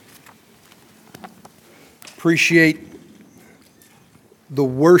Appreciate the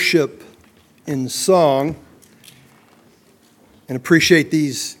worship in song, and appreciate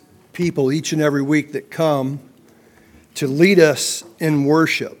these people each and every week that come to lead us in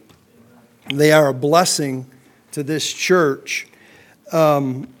worship. They are a blessing to this church.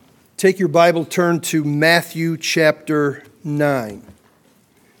 Take your Bible, turn to Matthew chapter 9.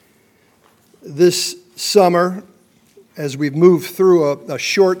 This summer, as we've moved through a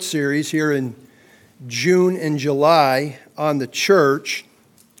short series here in June and July on the church,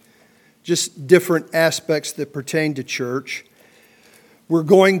 just different aspects that pertain to church, we're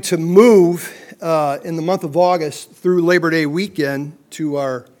going to move in the month of August through Labor Day weekend to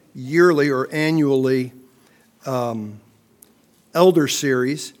our yearly or annually Elder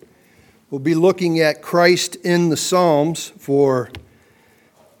Series. We'll be looking at Christ in the Psalms for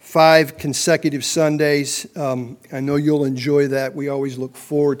 5 consecutive Sundays. I know you'll enjoy that. We always look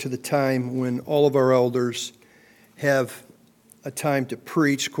forward to the time when all of our elders have a time to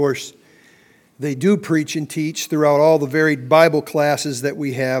preach. Of course, they do preach and teach throughout all the varied Bible classes that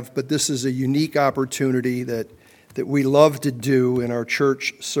we have, but this is a unique opportunity that we love to do, and our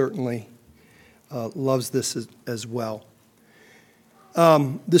church certainly loves this as well.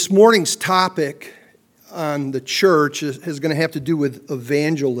 This morning's topic on the church is going to have to do with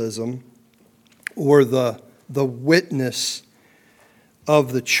evangelism, or the witness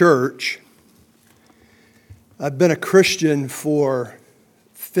of the church. I've been a Christian for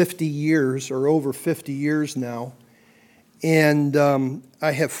 50 years, or over 50 years now, and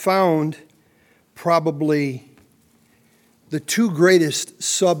I have found probably the two greatest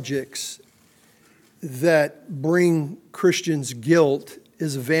subjects that bring Christians guilt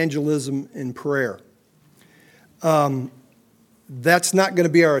is evangelism and prayer. That's not going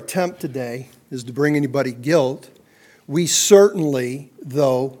to be our attempt today, is to bring anybody guilt. We certainly,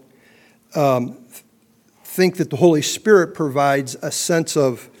 though, think that the Holy Spirit provides a sense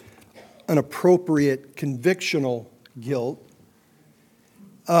of an appropriate convictional guilt.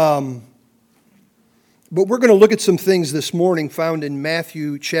 But we're going to look at some things this morning found in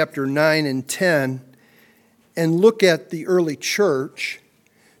Matthew chapter 9 and 10 and look at the early church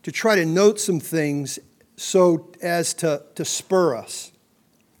to try to note some things so as to spur us.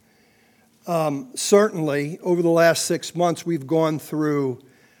 Certainly, over the last 6 months, we've gone through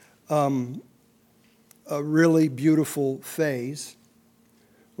a really beautiful phase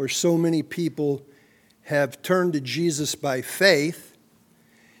where so many people have turned to Jesus by faith,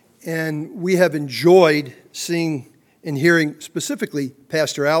 and we have enjoyed seeing and hearing, specifically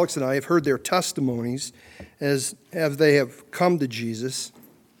Pastor Alex and I have heard their testimonies as they have come to Jesus.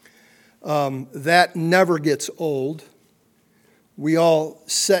 That never gets old. We all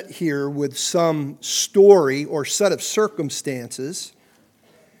sit here with some story or set of circumstances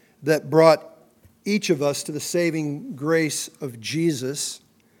that brought each of us to the saving grace of Jesus.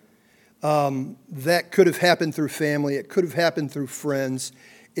 That could have happened through family. It could have happened through friends.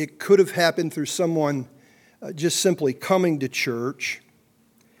 It could have happened through someone just simply coming to church.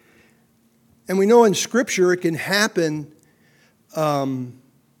 And we know in Scripture it can happen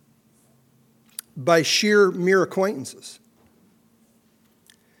by mere acquaintances.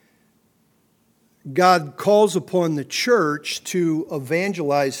 God calls upon the church to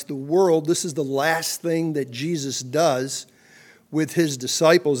evangelize the world. This is the last thing that Jesus does with his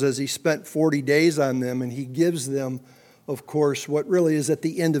disciples as he spent 40 days on them, and he gives them, of course, what really is at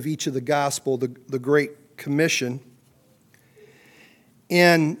the end of each of the gospel, the Great Commission.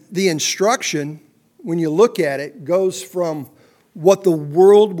 And the instruction, when you look at it, goes from what the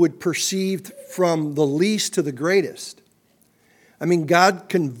world would perceive from the least to the greatest. I mean, God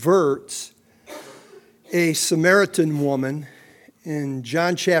converts a Samaritan woman in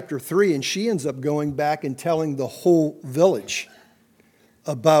John chapter 3, and she ends up going back and telling the whole village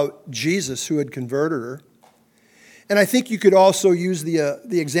about Jesus who had converted her. And I think you could also use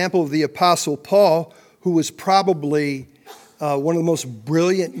the example of the Apostle Paul, who was probably one of the most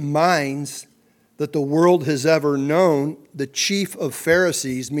brilliant minds that the world has ever known, the chief of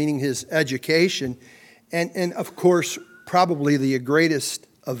Pharisees, meaning his education, and of course, probably the greatest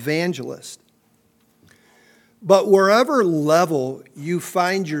evangelist. But wherever level you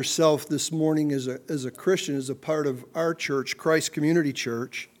find yourself this morning as a Christian, as a part of our church, Christ Community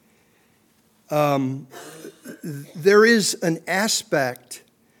Church, there is an aspect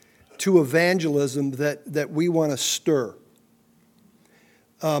to evangelism that we want to stir.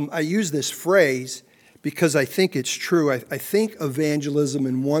 I use this phrase because I think it's true. I think evangelism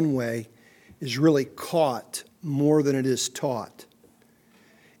in one way is really caught more than it is taught.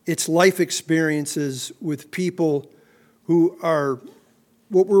 It's life experiences with people who are,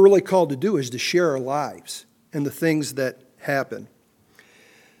 what we're really called to do is to share our lives and the things that happen.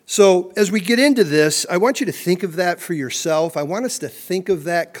 So as we get into this, I want you to think of that for yourself. I want us to think of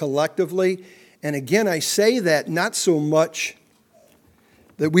that collectively. And again, I say that not so much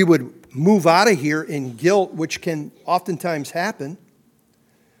that we would move out of here in guilt, which can oftentimes happen,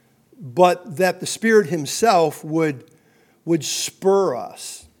 but that the Spirit Himself would spur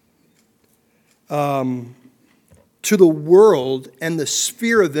us to the world and the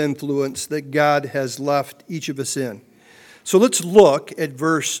sphere of influence that God has left each of us in. So let's look at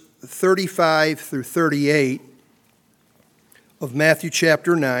verse 35 through 38 of Matthew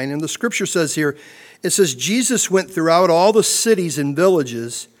chapter 9. And the scripture says here, it says, Jesus went throughout all the cities and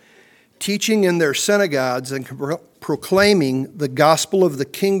villages, teaching in their synagogues and proclaiming the gospel of the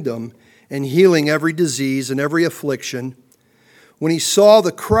kingdom and healing every disease and every affliction. When He saw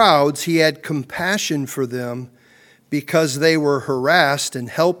the crowds, He had compassion for them because they were harassed and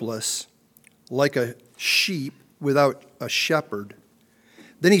helpless, like a sheep without a shepherd.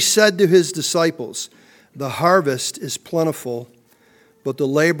 Then He said to His disciples, the harvest is plentiful, but the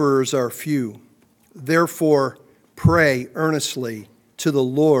laborers are few. Therefore, pray earnestly to the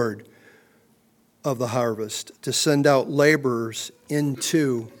Lord of the harvest to send out laborers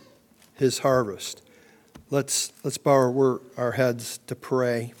into His harvest. Let's bow our heads to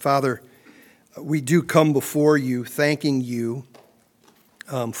pray. Father, we do come before You, thanking You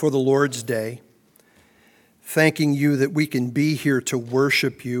for the Lord's Day, thanking You that we can be here to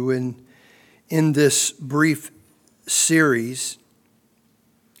worship You. And in this brief series,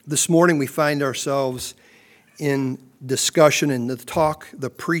 this morning we find ourselves in discussion and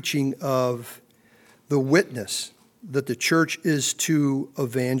the preaching of the witness that the church is to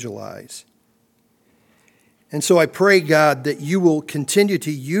evangelize. And so I pray, God, that You will continue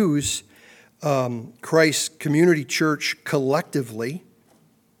to use Christ Community Church collectively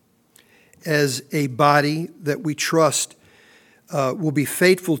as a body that we trust will be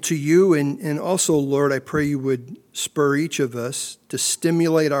faithful to You. And also, Lord, I pray You would spur each of us to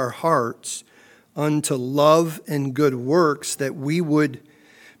stimulate our hearts unto love and good works, that we would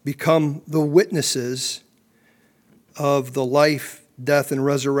become the witnesses of the life, death, and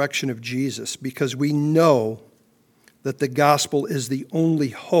resurrection of Jesus, because we know that the gospel is the only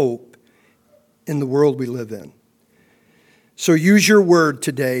hope in the world we live in. So use Your word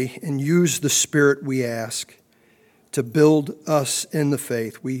today and use the Spirit, we ask, to build us in the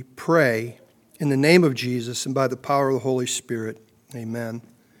faith. We pray in the name of Jesus and by the power of the Holy Spirit. Amen.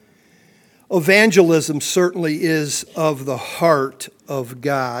 Evangelism certainly is of the heart of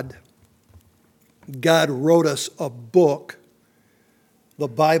God. God wrote us a book, the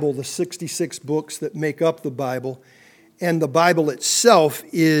Bible, the 66 books that make up the Bible. And the Bible itself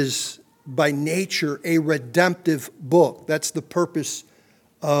is by nature a redemptive book. That's the purpose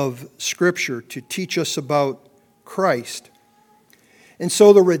of Scripture, to teach us about Christ. And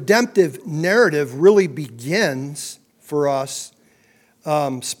so the redemptive narrative really begins for us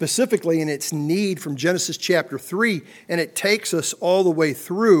specifically in its need from Genesis chapter 3, and it takes us all the way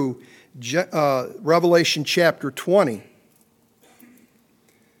through Revelation chapter 20.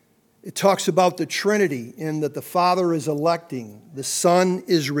 It talks about the Trinity, in that the Father is electing, the Son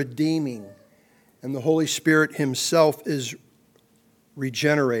is redeeming, and the Holy Spirit Himself is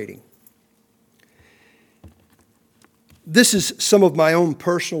regenerating. This is some of my own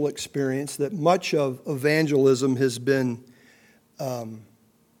personal experience, that much of evangelism has been, in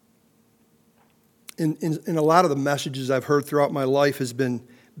a lot of the messages I've heard throughout my life, has been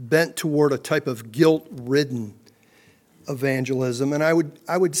bent toward a type of guilt-ridden evangelism. And I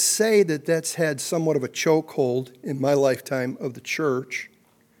would say that that's had somewhat of a chokehold in my lifetime of the church.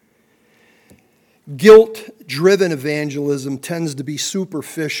 Guilt-driven evangelism tends to be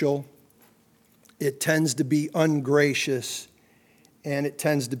superficial. It tends to be ungracious, and it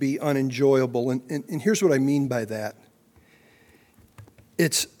tends to be unenjoyable. And here's what I mean by that.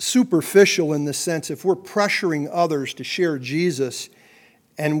 It's superficial in the sense, if we're pressuring others to share Jesus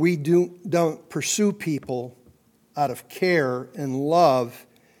and we don't pursue people out of care and love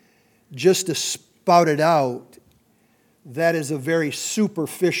just to spout it out, that is a very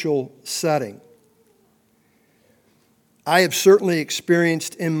superficial setting. I have certainly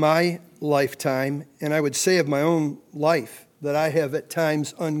experienced in my lifetime, and I would say of my own life, that I have at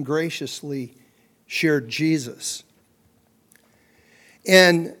times ungraciously shared Jesus.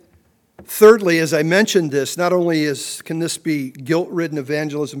 And thirdly, as I mentioned this, not only can this be guilt-ridden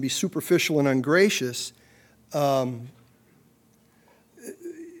evangelism, be superficial and ungracious,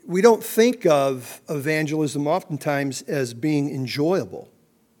 we don't think of evangelism oftentimes as being enjoyable.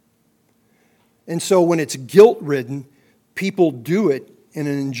 And so when it's guilt-ridden, people do it in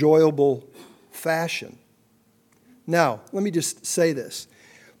an enjoyable fashion. Now, let me just say this.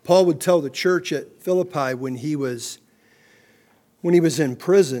 Paul would tell the church at Philippi when he was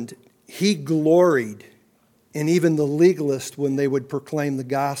imprisoned, he gloried in even the legalist when they would proclaim the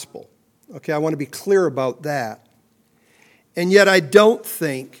gospel. Okay, I want to be clear about that. And yet I don't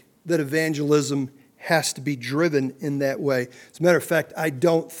think that evangelism has to be driven in that way. As a matter of fact, I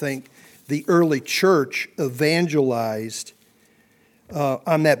don't think the early church evangelized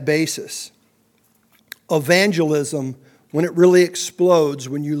on that basis. Evangelism, when it really explodes,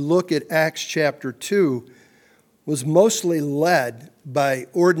 when you look at Acts chapter 2, was mostly led by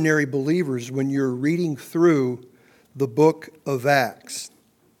ordinary believers when you're reading through the book of Acts.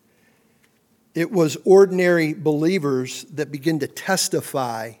 It was ordinary believers that begin to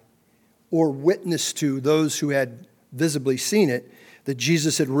testify or witness to those who had visibly seen it, that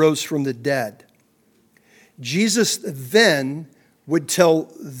Jesus had rose from the dead. Jesus then would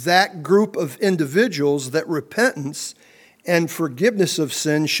tell that group of individuals that repentance and forgiveness of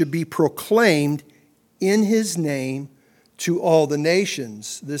sin should be proclaimed in his name to all the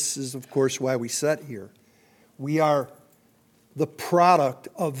nations. This is, of course, why we sit here. We are the product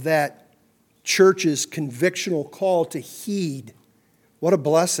of that church's convictional call to heed. What a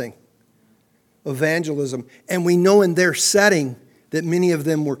blessing. Evangelism. And we know in their setting that many of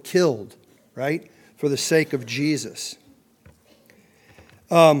them were killed, right, for the sake of Jesus.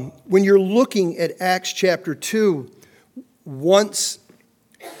 When you're looking at Acts chapter 2, once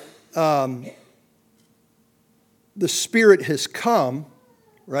the Spirit has come,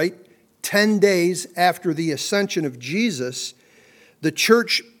 right, 10 days after the ascension of Jesus, the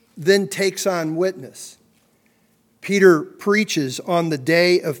church then takes on witness. Peter preaches on the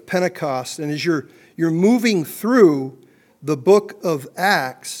day of Pentecost, and as you're moving through the book of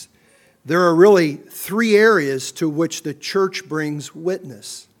Acts, there are really three areas to which the church brings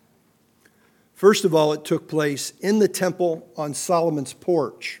witness. First of all, it took place in the temple on Solomon's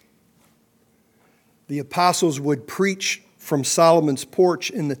porch. The apostles would preach from Solomon's porch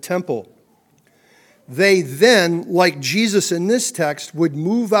in the temple. They then, like Jesus in this text, would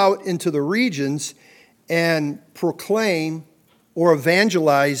move out into the regions and proclaim or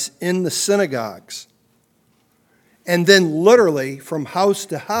evangelize in the synagogues. And then literally from house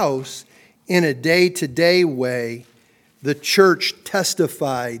to house, in a day-to-day way, the church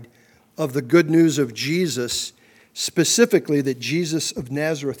testified of the good news of Jesus, specifically that Jesus of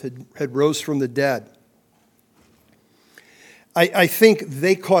Nazareth had rose from the dead. I think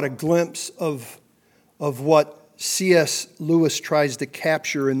they caught a glimpse of what C.S. Lewis tries to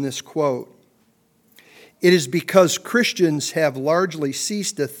capture in this quote. It is because Christians have largely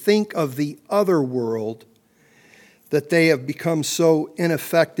ceased to think of the other world that they have become so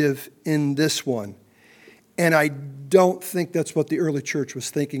ineffective in this one. And I don't think that's what the early church was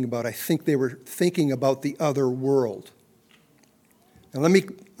thinking about. I think they were thinking about the other world. Now let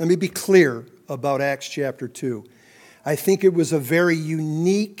me be clear about Acts chapter 2. I think it was a very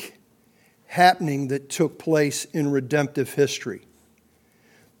unique happening that took place in redemptive history.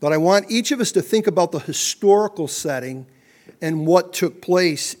 But I want each of us to think about the historical setting and what took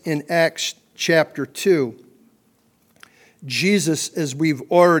place in Acts chapter 2. Jesus, as we've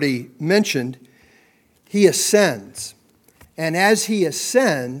already mentioned, he ascends. And as he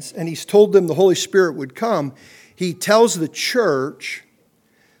ascends, and he's told them the Holy Spirit would come, he tells the church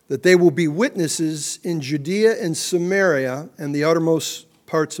that they will be witnesses in Judea and Samaria and the outermost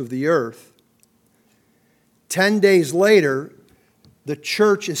parts of the earth. 10 days later, the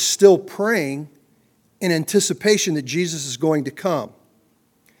church is still praying in anticipation that Jesus is going to come.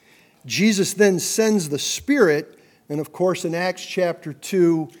 Jesus then sends the Spirit, and of course in Acts chapter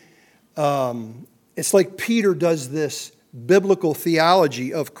 2, it's like Peter does this biblical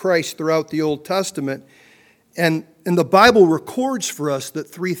theology of Christ throughout the Old Testament. And the Bible records for us that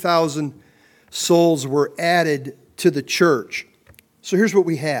 3,000 souls were added to the church. So here's what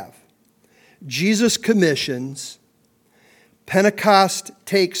we have. Jesus commissions, Pentecost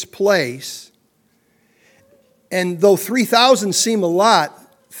takes place, and though 3,000 seem a lot,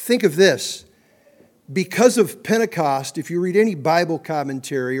 think of this. Because of Pentecost, if you read any Bible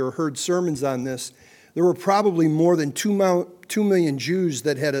commentary or heard sermons on this, there were probably more than 2 million Jews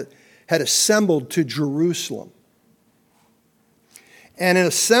that had assembled to Jerusalem. And in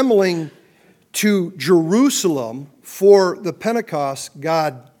assembling to Jerusalem for the Pentecost,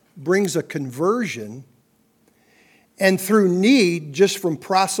 God brings a conversion. And through need, just from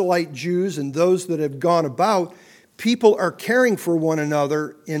proselyte Jews and those that have gone about, people are caring for one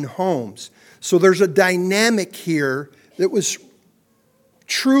another in homes. So there's a dynamic here that was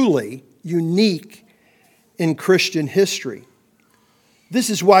truly unique in Christian history. This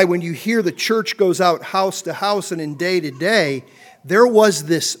is why when you hear the church goes out house to house and in day to day, there was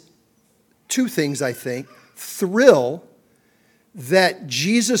this, two things I think, thrill that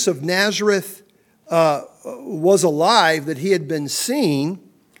Jesus of Nazareth was alive, that he had been seen.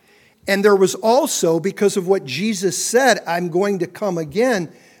 And there was also, because of what Jesus said, I'm going to come again,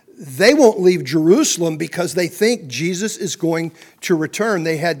 they won't leave Jerusalem because they think Jesus is going to return.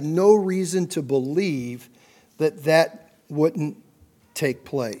 They had no reason to believe that that wouldn't take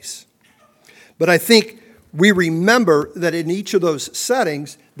place. But I think we remember that in each of those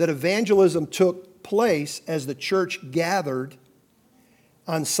settings, that evangelism took place as the church gathered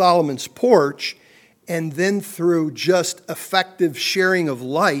on Solomon's porch, and then through just effective sharing of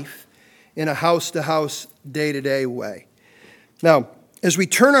life in a house-to-house, day-to-day way. Now, as we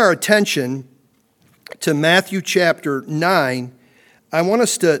turn our attention to Matthew chapter 9, I want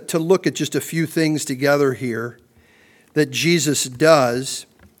us to look at just a few things together here that Jesus does,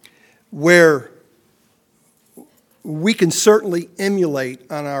 where we can certainly emulate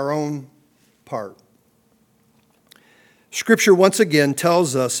on our own part. Scripture once again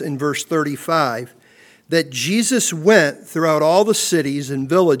tells us in verse 35 that Jesus went throughout all the cities and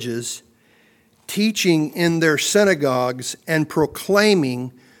villages, teaching in their synagogues and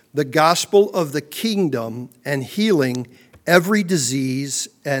proclaiming the gospel of the kingdom and healing every disease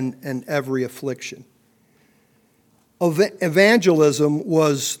and every affliction. Evangelism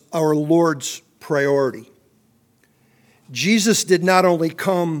was our Lord's priority. Jesus did not only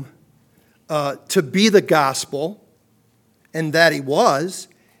come to be the gospel, and that he was,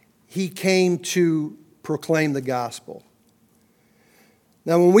 he came to proclaim the gospel.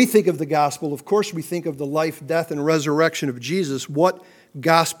 Now, when we think of the gospel, of course, we think of the life, death, and resurrection of Jesus. What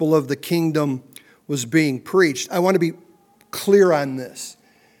gospel of the kingdom was being preached? I want to be clear on this.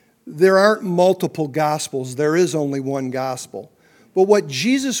 There aren't multiple gospels. There is only one gospel. But what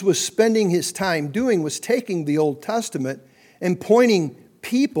Jesus was spending his time doing was taking the Old Testament and pointing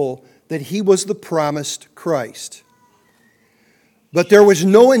people that he was the promised Christ. But there was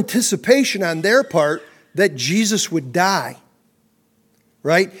no anticipation on their part that Jesus would die.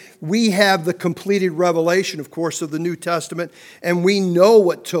 Right? We have the completed revelation, of course, of the New Testament, and we know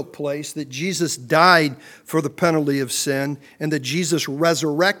what took place, that Jesus died for the penalty of sin, and that Jesus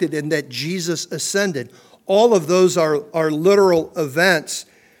resurrected, and that Jesus ascended. All of those are literal events,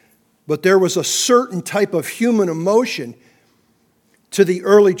 but there was a certain type of human emotion to the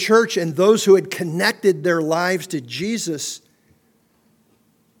early church and those who had connected their lives to Jesus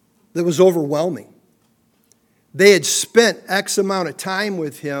that was overwhelming. They had spent X amount of time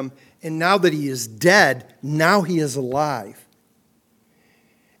with him, and now that he is dead, now he is alive.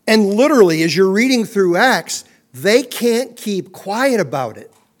 And literally, as you're reading through Acts, they can't keep quiet about it.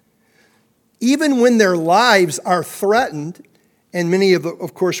 Even when their lives are threatened, and many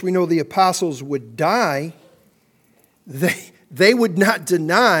of course, we know the apostles would die, they would not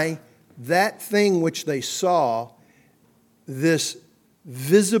deny that thing which they saw, this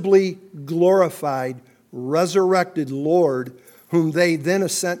visibly glorified, resurrected Lord, whom they then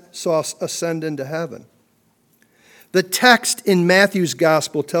saw ascend into heaven. The text in Matthew's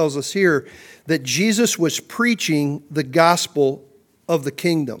gospel tells us here that Jesus was preaching the gospel of the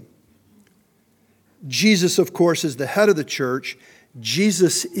kingdom. Jesus, of course, is the head of the church.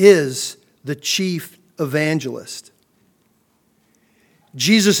 Jesus is the chief evangelist.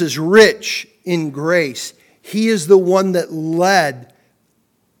 Jesus is rich in grace. He is the one that led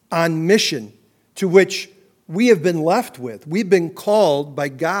on mission, to which we have been left with. We've been called by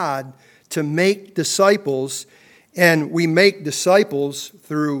God to make disciples, and we make disciples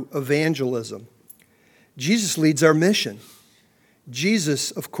through evangelism. Jesus leads our mission. Jesus,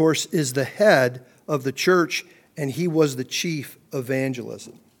 of course, is the head of the church, and he was the chief evangelist.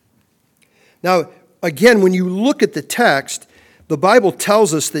 Now, again, when you look at the text, the Bible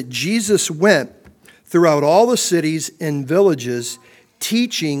tells us that Jesus went throughout all the cities and villages,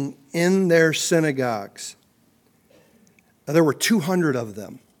 teaching in their synagogues. Now, there were 200 of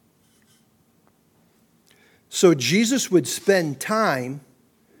them. So Jesus would spend time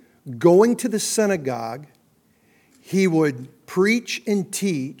going to the synagogue. He would preach and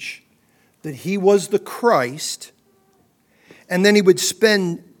teach that he was the Christ. And then he would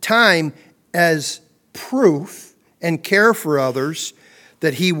spend time as proof and care for others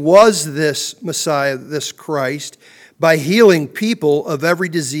that he was this Messiah, this Christ, by healing people of every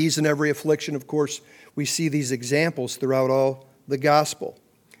disease and every affliction. Of course, we see these examples throughout all the gospel.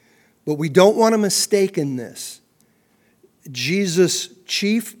 But we don't want to mistake in this. Jesus'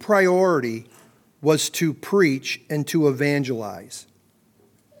 chief priority was to preach and to evangelize.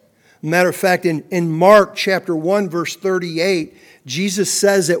 Matter of fact, in Mark chapter 1, verse 38, Jesus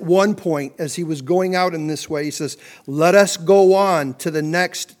says at one point, as he was going out in this way, he says, "Let us go on to the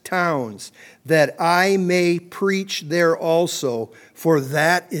next towns, that I may preach there also, for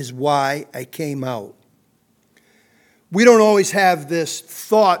that is why I came out." We don't always have this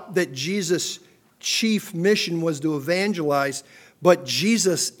thought that Jesus' chief mission was to evangelize, but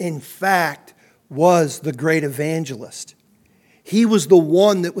Jesus, in fact, was the great evangelist. He was the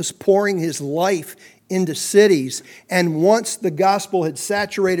one that was pouring his life into cities, and once the gospel had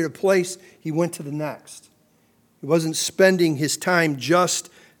saturated a place, he went to the next. He wasn't spending his time just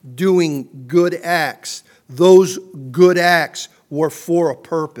doing good acts. Those good acts were for a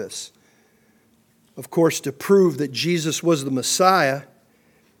purpose. Of course, to prove that Jesus was the Messiah,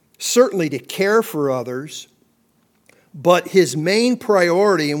 certainly to care for others, but his main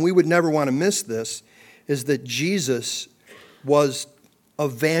priority, and we would never want to miss this, is that Jesus was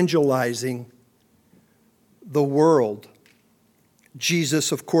evangelizing the world.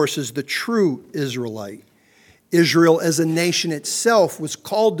 Jesus, of course, is the true Israelite. Israel as a nation itself was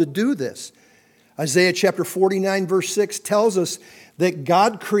called to do this. Isaiah chapter 49, verse 6 tells us that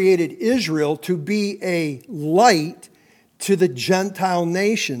God created Israel to be a light to the Gentile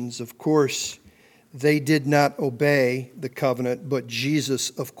nations. Of course, they did not obey the covenant, but Jesus,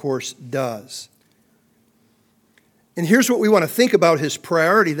 of course, does. And here's what we want to think about his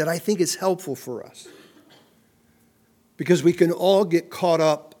priority that I think is helpful for us. Because we can all get caught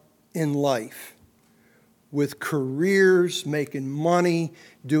up in life with careers, making money,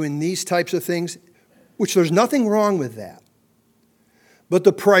 doing these types of things, which there's nothing wrong with that. But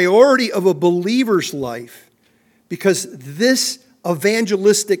the priority of a believer's life, because this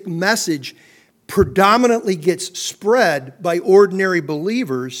evangelistic message predominantly gets spread by ordinary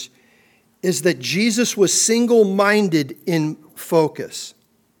believers, is that Jesus was single-minded in focus.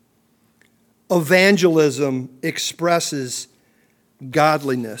 Evangelism expresses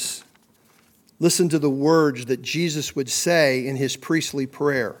godliness. Listen to the words that Jesus would say in his priestly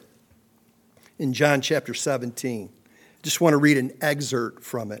prayer in John chapter 17. Just want to read an excerpt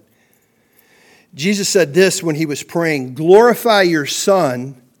from it. Jesus said this when he was praying, "Glorify your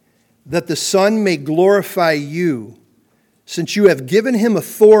Son, that the Son may glorify you, since you have given him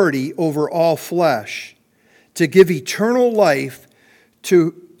authority over all flesh, to give eternal life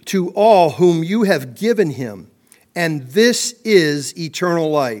to all whom you have given him. And this is eternal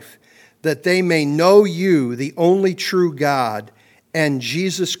life, that they may know you, the only true God, and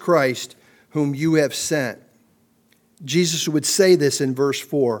Jesus Christ, whom you have sent." Jesus would say this in verse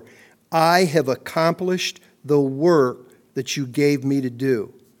 4, "I have accomplished the work that you gave me to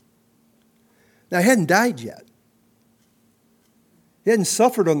do." Now, he hadn't died yet. He hadn't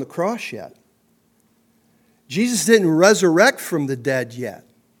suffered on the cross yet. Jesus didn't resurrect from the dead yet,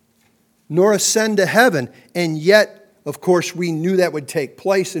 nor ascend to heaven. And yet, of course, we knew that would take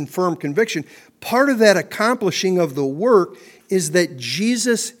place in firm conviction. Part of that accomplishing of the work is that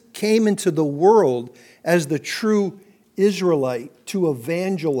Jesus came into the world as the true Israelite to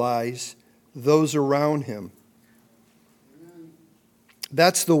evangelize those around him.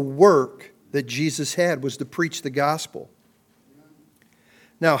 That's the work that Jesus had, was to preach the gospel.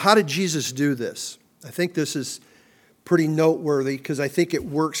 Now, how did Jesus do this? I think this is pretty noteworthy because I think it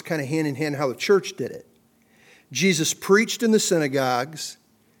works kind of hand in hand how the church did it. Jesus preached in the synagogues,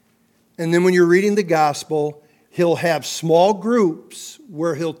 and then when you're reading the gospel, he'll have small groups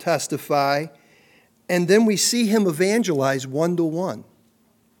where he'll testify, and then we see him evangelize one-to-one.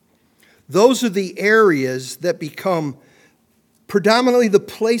 Those are the areas that become predominantly the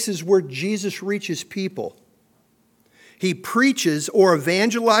places where Jesus reaches people. He preaches or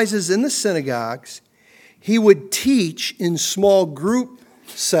evangelizes in the synagogues. He would teach in small group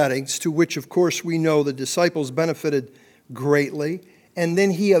settings, to which, of course, we know the disciples benefited greatly. And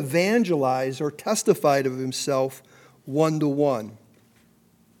then he evangelized or testified of himself one-to-one.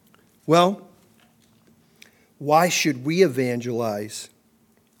 Well, why should we evangelize?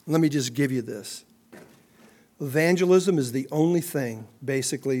 Let me just give you this. Evangelism is the only thing,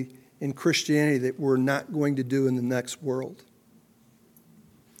 basically, in Christianity that we're not going to do in the next world.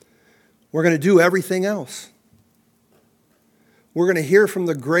 We're going to do everything else. We're going to hear from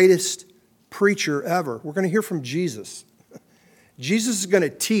the greatest preacher ever. We're going to hear from Jesus. Jesus is going to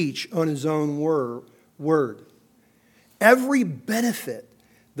teach on his own word. Every benefit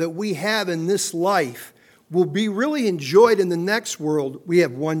that we have in this life will be really enjoyed in the next world. We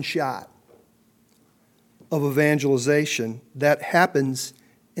have one shot of evangelization that happens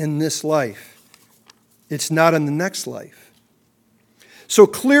in this life. It's not in the next life. So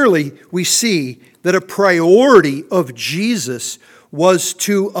clearly we see that a priority of Jesus was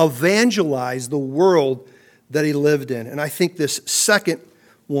to evangelize the world that he lived in. And I think this second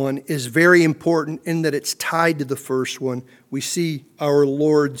one is very important in that it's tied to the first one. We see our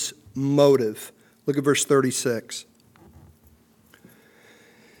Lord's motive. Look at verse 36.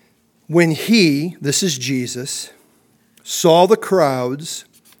 When he, this is Jesus, saw the crowds,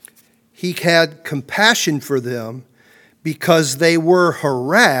 he had compassion for them because they were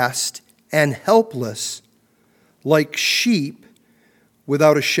harassed and helpless like sheep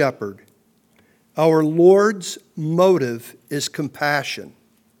without a shepherd. Our Lord's motive is compassion.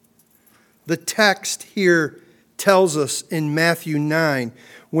 The text here tells us in Matthew 9,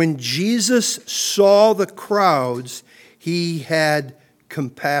 when Jesus saw the crowds, he had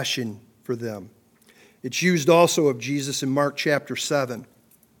compassion for them. It's used also of Jesus in Mark chapter 7.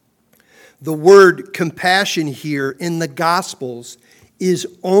 The word compassion here in the Gospels is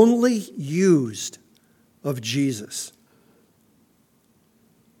only used of Jesus.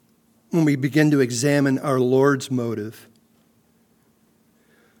 When we begin to examine our Lord's motive,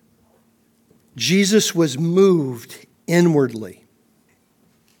 Jesus was moved inwardly.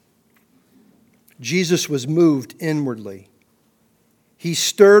 Jesus was moved inwardly. He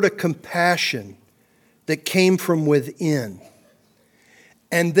stirred a compassion that came from within.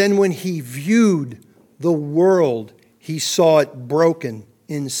 And then when he viewed the world, he saw it broken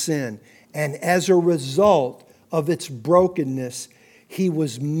in sin. And as a result of its brokenness, he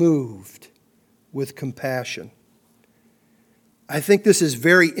was moved with compassion. I think this is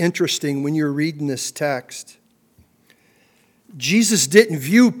very interesting when you're reading this text. Jesus didn't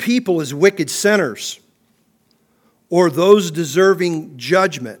view people as wicked sinners or those deserving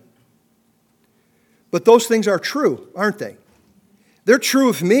judgment. But those things are true, aren't they? They're true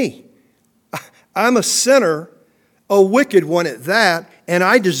of me. I'm a sinner, a wicked one at that, and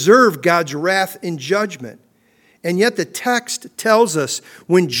I deserve God's wrath and judgment. And yet the text tells us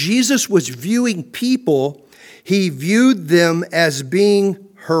when Jesus was viewing people, he viewed them as being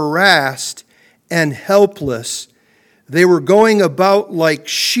harassed and helpless. They were going about like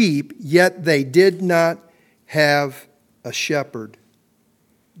sheep, yet they did not have a shepherd.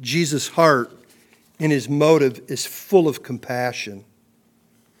 Jesus' heart and his motive is full of compassion.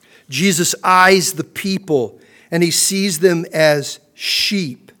 Jesus eyes the people and he sees them as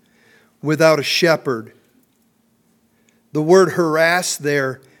sheep without a shepherd. The word harass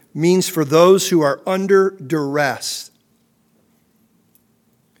there means for those who are under duress.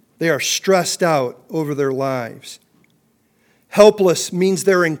 They are stressed out over their lives. Helpless means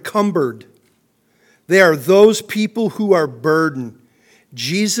they're encumbered. They are those people who are burdened.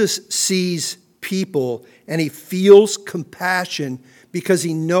 Jesus sees people and he feels compassion because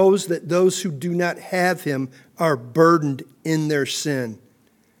he knows that those who do not have him are burdened in their sin.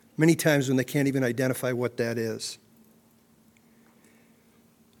 Many times when they can't even identify what that is.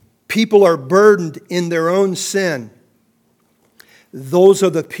 People are burdened in their own sin. Those are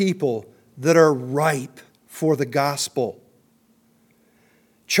the people that are ripe for the gospel.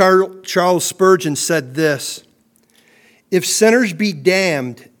 Charles Spurgeon said this, "If sinners be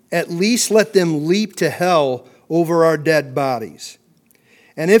damned, at least let them leap to hell over our dead bodies.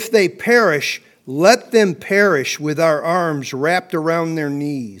 And if they perish, let them perish with our arms wrapped around their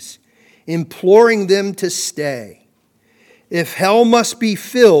knees, imploring them to stay. If hell must be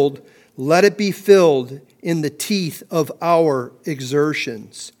filled, let it be filled in the teeth of our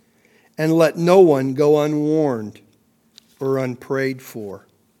exertions, and let no one go unwarned or unprayed for."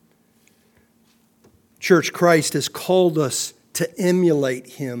 Church, Christ has called us to emulate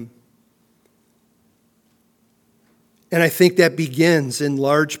him. And I think that begins in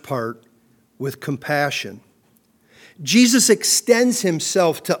large part with compassion. Jesus extends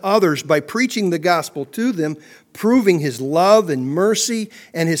himself to others by preaching the gospel to them, proving his love and mercy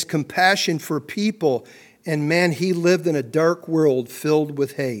and his compassion for people. And man, he lived in a dark world filled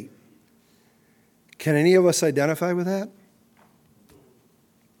with hate. Can any of us identify with that?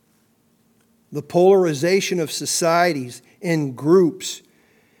 The polarization of societies and groups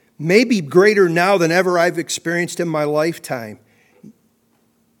may be greater now than ever I've experienced in my lifetime.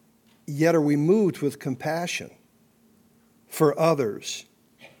 Yet are we moved with compassion for others.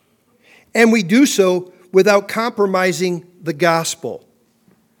 And we do so without compromising the gospel.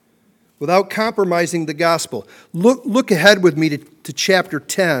 Without compromising the gospel. Look ahead with me to chapter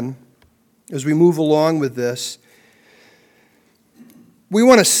 10 as we move along with this. We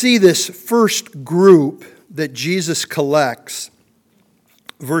want to see this first group that Jesus collects.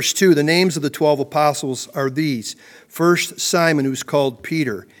 Verse 2, the names of the 12 apostles are these. First, Simon, who's called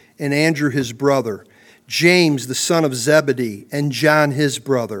Peter, and Andrew his brother, James the son of Zebedee, and John his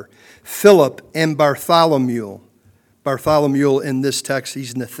brother, Philip and Bartholomew, Bartholomew in this text,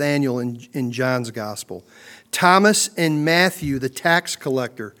 he's Nathaniel in John's gospel. Thomas and Matthew, the tax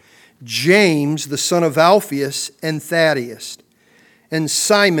collector. James, the son of Alphaeus and Thaddeus. And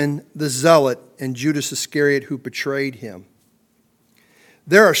Simon the zealot and Judas Iscariot who betrayed him.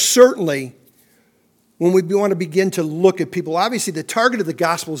 There are certainly, when we want to begin to look at people, obviously the target of the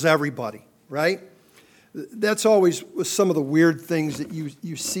gospel is everybody, right? That's always some of the weird things that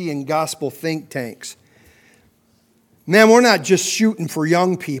you see in gospel think tanks. Man, we're not just shooting for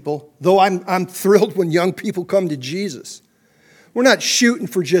young people, though I'm thrilled when young people come to Jesus. We're not shooting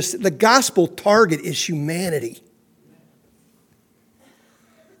for the gospel target is humanity.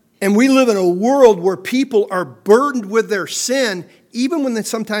 And we live in a world where people are burdened with their sin, even when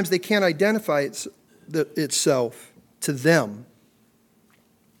sometimes they can't identify itself to them.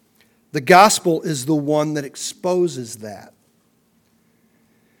 The gospel is the one that exposes that.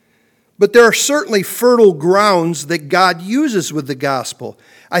 But there are certainly fertile grounds that God uses with the gospel.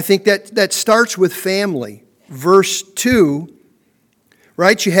 I think that starts with family. Verse 2,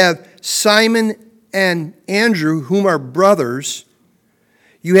 right? You have Simon and Andrew, whom are brothers.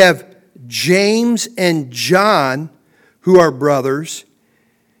 You have James and John, who are brothers.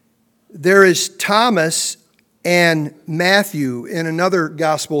 There is Thomas and Matthew. In another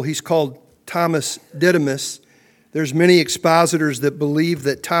gospel, he's called Thomas Didymus. There's many expositors that believe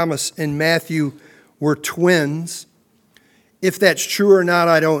that Thomas and Matthew were twins. If that's true or not,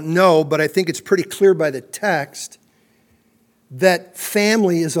 I don't know, but I think it's pretty clear by the text that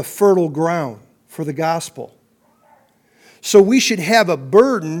family is a fertile ground for the gospel. So we should have a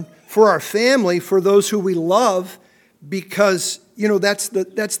burden for our family, for those who we love, because, that's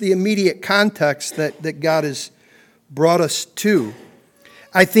the immediate context that God has brought us to.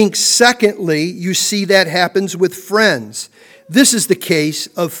 I think, secondly, you see that happens with friends. This is the case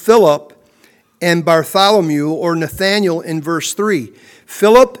of Philip and Bartholomew, or Nathaniel, in verse 3.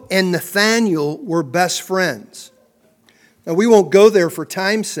 Philip and Nathaniel were best friends. Now, we won't go there for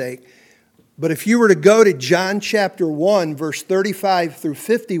time's sake, but if you were to go to John chapter 1, verse 35 through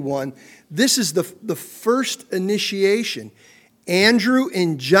 51, this is the first initiation. Andrew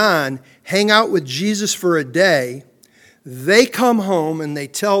and John hang out with Jesus for a day. They come home and they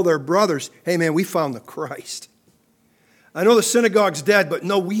tell their brothers, hey man, we found the Christ. I know the synagogue's dead, but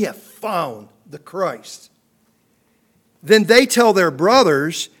no, we have found the Christ. Then they tell their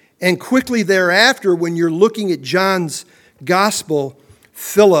brothers, and quickly thereafter, when you're looking at John's gospel,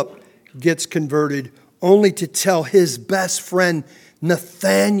 Philip gets converted only to tell his best friend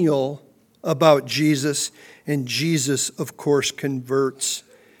Nathaniel about Jesus, and Jesus, of course, converts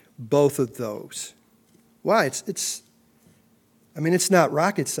both of those. Why? It's not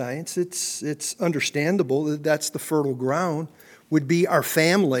rocket science. It's understandable that that's the fertile ground, would be our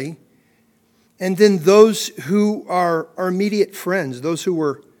family. And then those who are our immediate friends, those who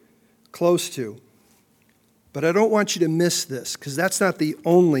we're close to. But I don't want you to miss this, because that's not the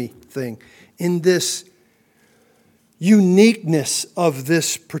only thing. In this uniqueness of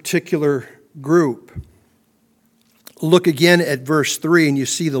this particular group, look again at verse 3, and you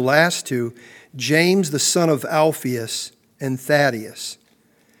see the last two. James, the son of Alphaeus, and Thaddeus.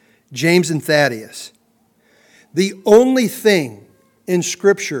 James and Thaddeus. The only thing in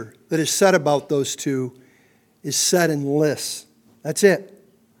Scripture that is said about those two is said in lists. That's it.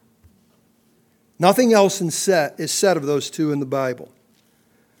 Nothing else is said of those two in the Bible.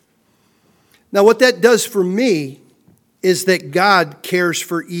 Now, what that does for me is that God cares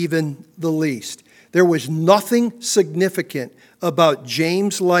for even the least. There was nothing significant about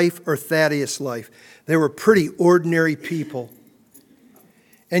James' life or Thaddeus' life. They were pretty ordinary people.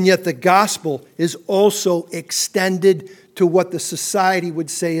 And yet the gospel is also extended to what the society would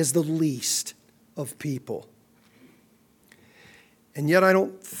say is the least of people. And yet I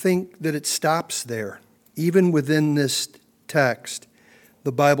don't think that it stops there. Even within this text,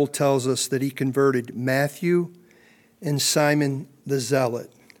 the Bible tells us that he converted Matthew and Simon the Zealot.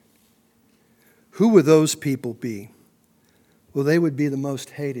 Who would those people be? Well, they would be the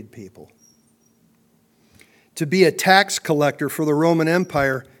most hated people. To be a tax collector for the Roman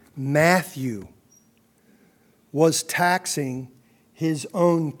Empire, Matthew was taxing his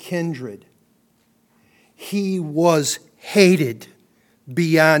own kindred. He was hated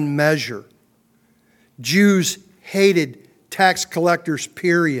beyond measure. Jews hated tax collectors,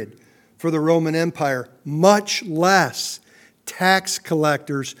 period, for the Roman Empire, much less tax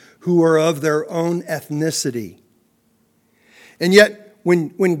collectors who are of their own ethnicity. And yet,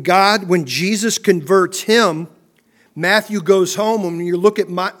 when Jesus converts him, Matthew goes home, and when you look at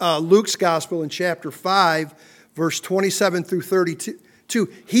Luke's gospel in chapter 5, verse 27 through 32,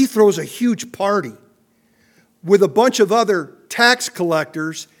 he throws a huge party. with a bunch of other tax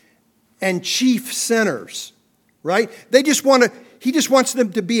collectors and chief sinners, right? He just wants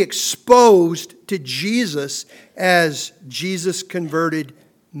them to be exposed to Jesus as Jesus converted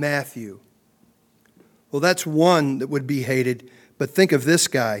Matthew. Well, that's one that would be hated. But think of this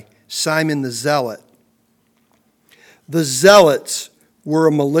guy, Simon the Zealot. The Zealots were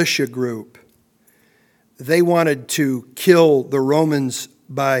a militia group. They wanted to kill the Romans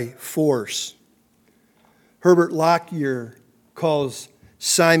by force. Herbert Lockyer calls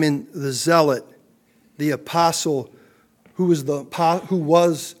Simon the Zealot the apostle who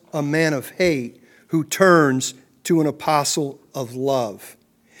was a man of hate, who turns to an apostle of love.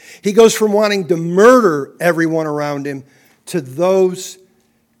 He goes from wanting to murder everyone around him to those,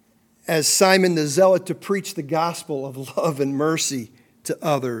 as Simon the Zealot, to preach the gospel of love and mercy to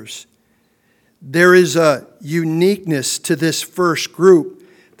others. There is a uniqueness to this first group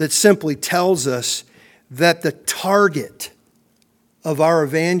that simply tells us that the target of our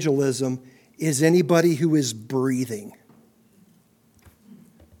evangelism is anybody who is breathing.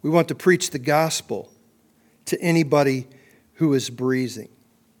 We want to preach the gospel to anybody who is breathing.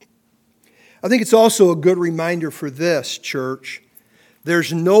 I think it's also a good reminder for this, church.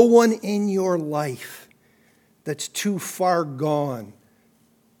 There's no one in your life that's too far gone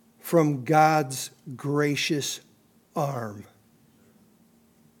from God's gracious arm.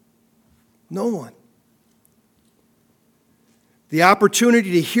 No one. The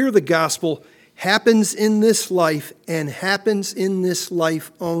opportunity to hear the gospel happens in this life and happens in this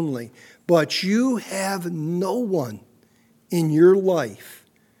life only. But you have no one in your life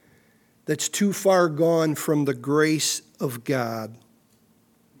that's too far gone from the grace of God.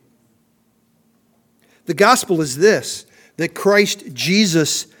 The gospel is this, that Christ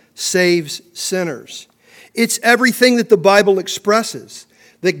Jesus saves sinners. It's everything that the Bible expresses,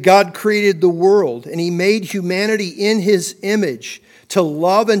 that God created the world and He made humanity in His image to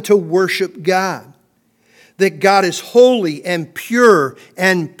love and to worship God. That God is holy and pure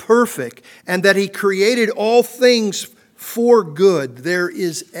and perfect, and that He created all things for good. There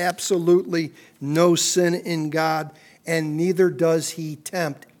is absolutely no sin in God, and neither does He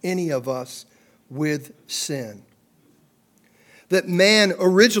tempt any of us with sin. That man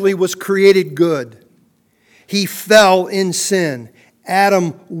originally was created good. He fell in sin.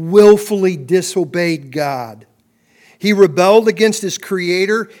 Adam willfully disobeyed God. He rebelled against his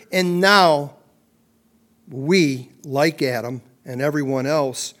Creator, and now we, like Adam and everyone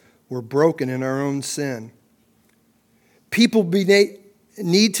else, were broken in our own sin. People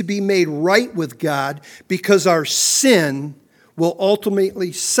need to be made right with God because our sin will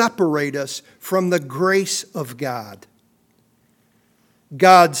ultimately separate us from the grace of God.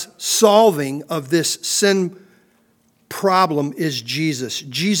 God's solving of this sin problem is Jesus.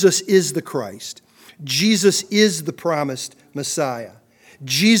 Jesus is the Christ. Jesus is the promised Messiah.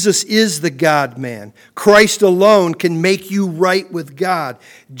 Jesus is the God-man. Christ alone can make you right with God.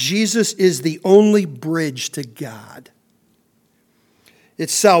 Jesus is the only bridge to God.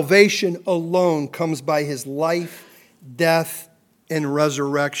 Its salvation alone comes by His life, death, and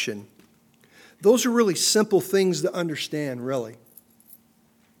resurrection. Those are really simple things to understand, really.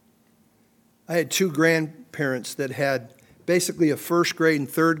 I had two grandparents that had basically a first grade and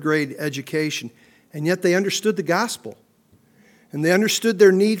third grade education, and yet they understood the gospel. And they understood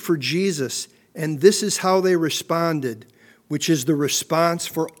their need for Jesus, and this is how they responded, which is the response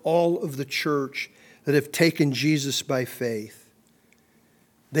for all of the church that have taken Jesus by faith.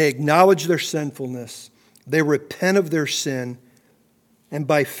 They acknowledge their sinfulness, they repent of their sin, and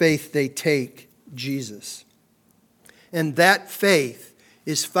by faith they take Jesus. And that faith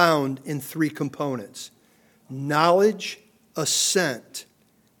is found in three components: knowledge, assent,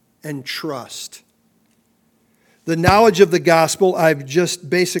 and trust. The knowledge of the gospel I've just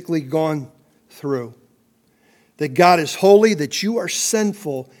basically gone through. That God is holy, that you are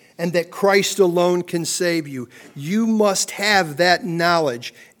sinful, and that Christ alone can save you. You must have that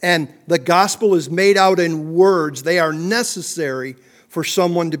knowledge. And the gospel is made out in words. They are necessary for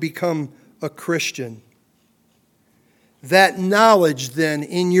someone to become a Christian. That knowledge, then,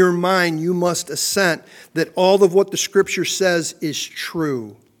 in your mind, you must assent that all of what the Scripture says is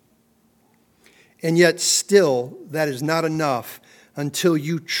true. And yet still, that is not enough until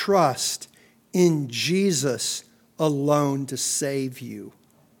you trust in Jesus alone to save you.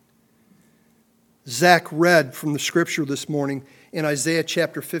 Zach read from the Scripture this morning in Isaiah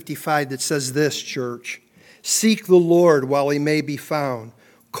chapter 55 that says this, church: "Seek the Lord while He may be found.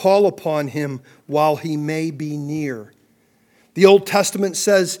 Call upon Him while He may be near." The Old Testament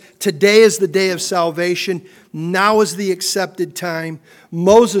says, today is the day of salvation. Now is the accepted time.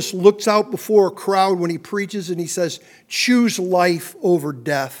 Moses looks out before a crowd when he preaches and he says, choose life over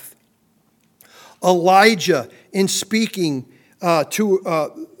death. Elijah, in speaking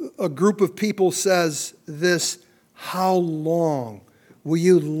to a group of people, says this, how long will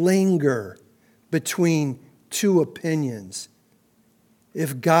you linger between two opinions?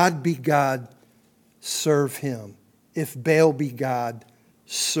 If God be God, serve him. If Baal be God,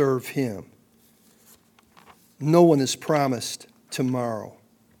 serve him. No one is promised tomorrow.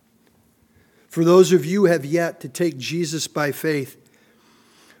 For those of you who have yet to take Jesus by faith,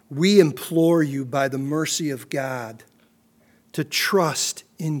 we implore you by the mercy of God to trust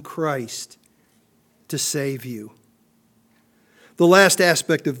in Christ to save you. The last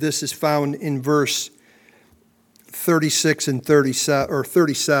aspect of this is found in verse 36 and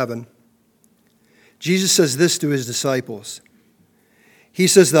 37. Jesus says this to his disciples. He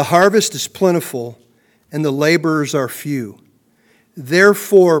says, the harvest is plentiful and the laborers are few.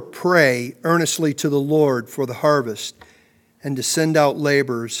 Therefore pray earnestly to the Lord for the harvest and to send out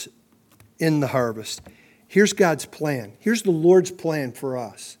laborers in the harvest. Here's God's plan. Here's the Lord's plan for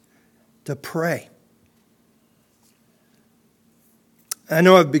us, to pray. I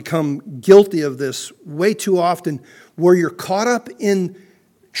know I've become guilty of this way too often, where you're caught up in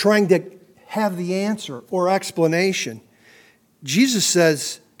trying to have the answer or explanation. Jesus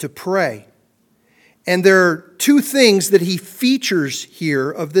says to pray. And there are two things that he features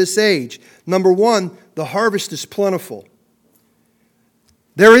here of this age. Number one, the harvest is plentiful.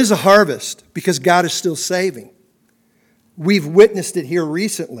 There is a harvest because God is still saving. We've witnessed it here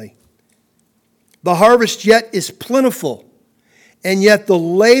recently. The harvest yet is plentiful, and yet the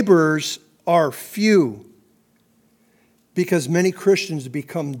laborers are few, because many Christians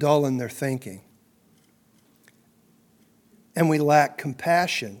become dull in their thinking. And we lack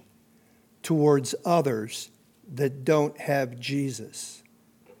compassion towards others that don't have Jesus.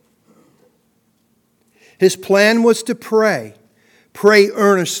 His plan was to pray. Pray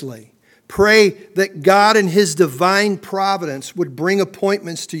earnestly. Pray that God in his divine providence would bring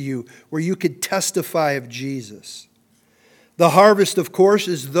appointments to you where you could testify of Jesus. The harvest, of course,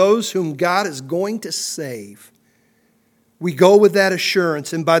 is those whom God is going to save. We go with that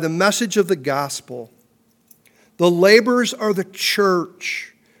assurance, and by the message of the gospel, the laborers are the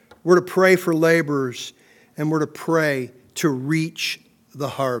church. We're to pray for laborers, and we're to pray to reach the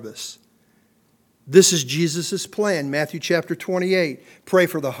harvest. This is Jesus' plan, Matthew chapter 28. Pray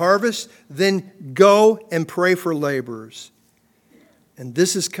for the harvest, then go and pray for laborers. And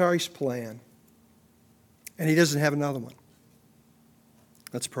this is Christ's plan. And he doesn't have another one.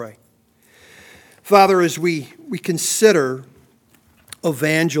 Let's pray. Father, as we consider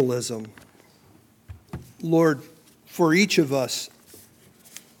evangelism, Lord, for each of us,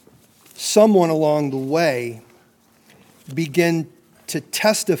 someone along the way began to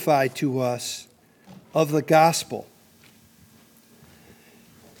testify to us of the gospel.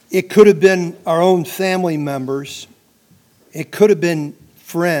 It could have been our own family members. It could have been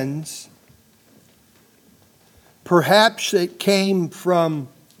friends. Perhaps it came from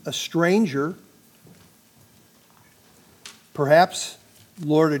a stranger. Perhaps,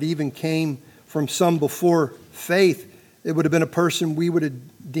 Lord, it even came from some before faith. It would have been a person we would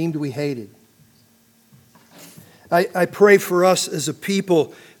have deemed we hated. I pray for us as a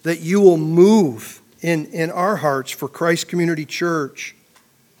people that you will move in our hearts for Christ Community Church,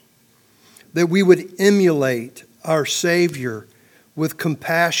 that we would emulate our Savior with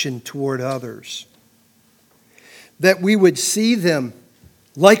compassion toward others, that we would see them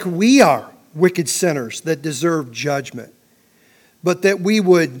like we are, wicked sinners that deserve judgment, but that we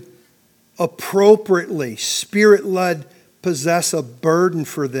would appropriately, Spirit-led, possess a burden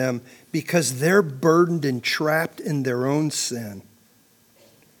for them because they're burdened and trapped in their own sin.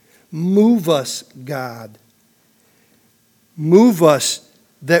 Move us, God. Move us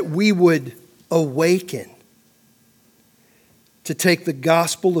that we would awaken to take the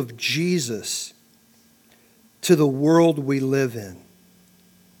gospel of Jesus to the world we live in.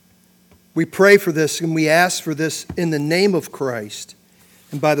 We pray for this and we ask for this in the name of Christ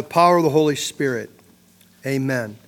and by the power of the Holy Spirit. Amen.